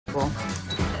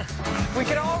We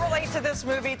can all relate to this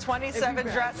movie, 27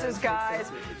 Dresses, guys.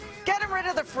 Getting rid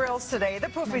of the frills today, the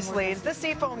poofy sleeves, the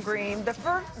seafoam green.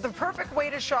 The perfect way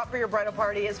to shop for your bridal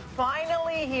party is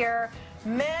finally here.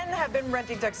 Men have been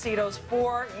renting tuxedos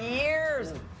for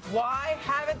years. Why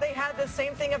haven't they had the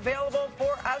same thing available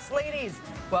for us ladies?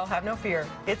 Well, have no fear.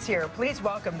 It's here. Please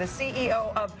welcome the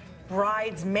CEO of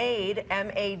BridesMade,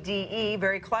 M-A-D-E,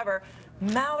 very clever,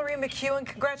 Mallory McEwen.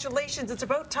 Congratulations, it's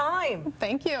about time.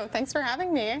 Thank you. Thanks for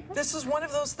having me. This is one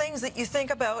of those things that you think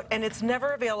about and it's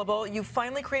never available. You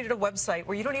finally created a website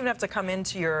where you don't even have to come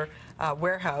into your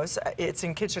warehouse. It's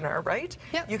in Kitchener, right?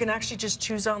 Yep. You can actually just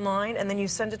choose online and then you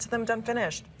send it to them done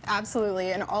finished.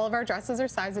 Absolutely, and all of our dresses are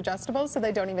size adjustable, so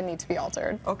they don't even need to be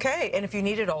altered. Okay, and if you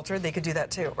need it altered, they could do that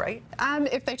too, right?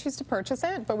 If they choose to purchase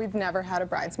it, but we've never had a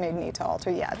bridesmaid need to alter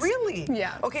yet. Really?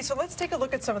 Yeah. Okay, so let's take a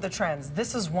look at some of the trends.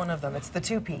 This is one of them. It's the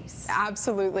two-piece.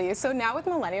 Absolutely. So now with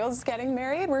millennials getting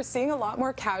married, we're seeing a lot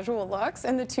more casual looks,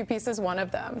 and the two-piece is one of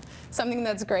them. Something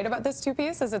that's great about this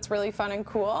two-piece is it's really fun and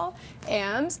cool,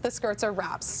 and the skirts are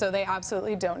wraps, so they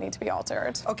absolutely don't need to be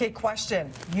altered. Okay, question.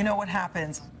 You know what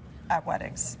happens at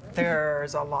weddings?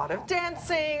 There's a lot of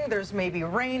dancing, there's maybe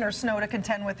rain or snow to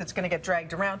contend with, it's going to get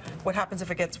dragged around. What happens if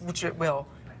it gets, which it will,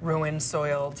 ruined,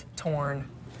 soiled, torn?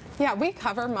 Yeah, we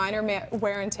cover minor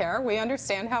wear and tear. We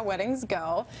understand how weddings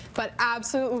go, but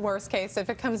absolute worst case, if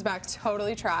it comes back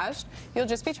totally trashed, you'll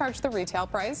just be charged the retail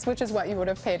price, which is what you would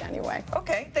have paid anyway.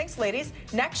 Okay, thanks ladies.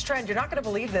 Next trend, you're not going to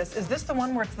believe this. Is this the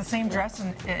one where it's the same dress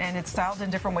and it's styled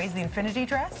in different ways, the infinity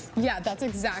dress? Yeah, that's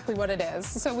exactly what it is.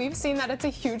 So we've seen that it's a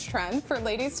huge trend for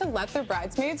ladies to let their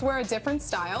bridesmaids wear a different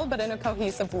style, but in a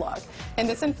cohesive look. And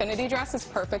this infinity dress is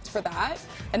perfect for that.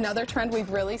 Another trend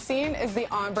we've really seen is the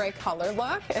ombre color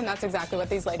look, and that's exactly what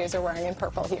these ladies are wearing in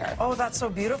purple here. Oh, that's so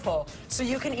beautiful. So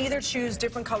you can either choose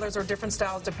different colors or different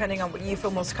styles depending on what you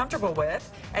feel most comfortable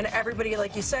with, and everybody,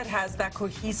 like you said, has that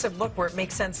cohesive look where it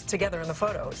makes sense together in the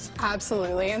photos.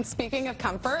 Absolutely, and speaking of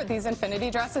comfort, these infinity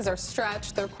dresses are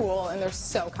stretched, they're cool, and they're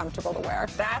so comfortable to wear.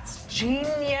 That's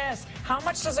genius. How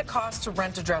much does it cost to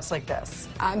rent a dress like this?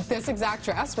 This exact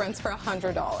dress rents for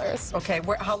 $100. Okay,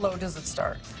 how low does it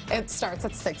start? It starts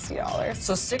at $60.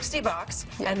 So 60 bucks,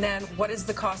 Yeah. and then what is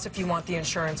the cost if you want the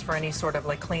insurance for any sort of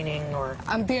like cleaning or?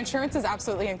 The insurance is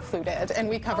absolutely included, and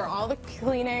we cover all the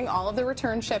cleaning, all of the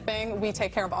return shipping. We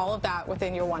take care of all of that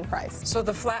within your one price. So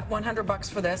the flat 100 bucks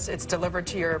for this, it's delivered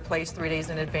to your place 3 days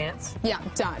in advance? Yeah,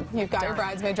 done. You've got your Done.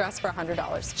 bridesmaid dress for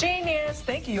 $100. Genius.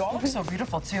 Thank you. You all look so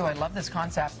beautiful too. I love this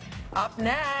concept. Up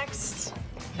next,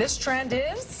 this trend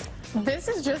is? This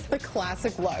is just the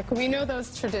classic look. We know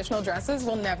those traditional dresses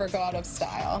will never go out of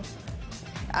style.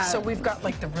 So we've got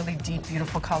like the really deep,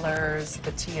 beautiful colors,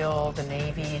 the teal, the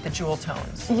navy, the jewel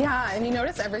tones. Yeah, and you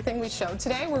notice everything we showed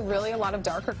today were really a lot of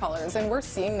darker colors, and we're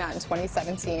seeing that in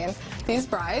 2017. These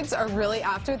brides are really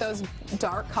after those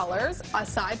dark colors,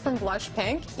 aside from blush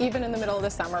pink. Even in the middle of the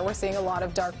summer, we're seeing a lot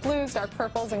of dark blues, dark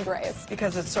purples, and grays.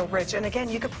 Because it's so rich. And again,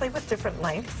 you could play with different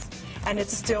lengths, and it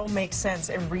still makes sense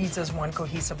and reads as one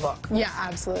cohesive look. Yeah,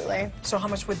 absolutely. So how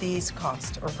much would these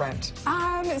cost or rent?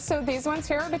 So these ones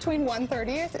here are between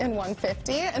 $130 and $150,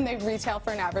 and they retail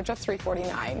for an average of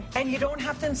 $349. And you don't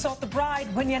have to insult the bride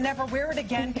when you never wear it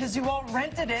again because you all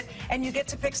rented it, and you get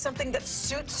to pick something that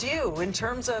suits you in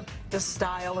terms of the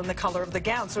style and the color of the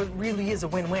gown. So it really is a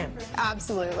win-win.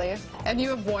 Absolutely. And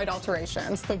you avoid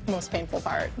alterations, the most painful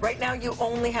part. Right now you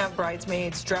only have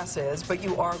bridesmaids dresses, but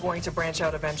you are going to branch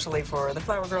out eventually for the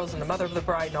flower girls and the mother of the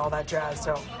bride and all that jazz.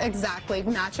 So Exactly.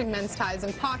 Matching men's ties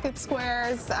and pocket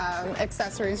squares,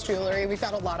 accessories, jewelry. We've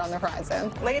got a lot on the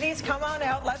horizon. ladies, come on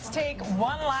out. Let's take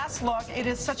one last look. It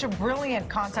is such a brilliant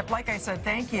concept. Like I said,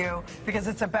 thank you, because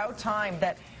it's about time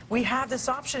that we have this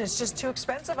option. It's just too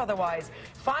expensive otherwise.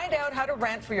 Find out how to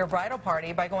rent for your bridal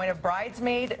party by going to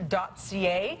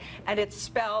bridesmade.ca, and it's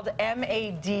spelled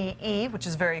M-A-D-E, which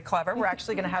is very clever. We're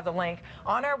actually going to have the link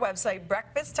on our website,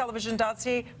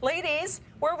 breakfasttelevision.ca. Ladies,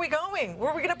 where are we going? Where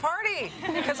are we going to party?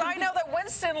 Because I know that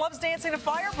Winston loves dancing to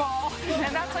Fireball,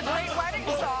 and that's a great wedding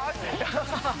song.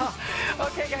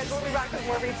 Okay, guys, we'll be back with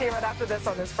more VT right after this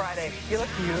on this Friday. You look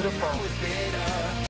beautiful.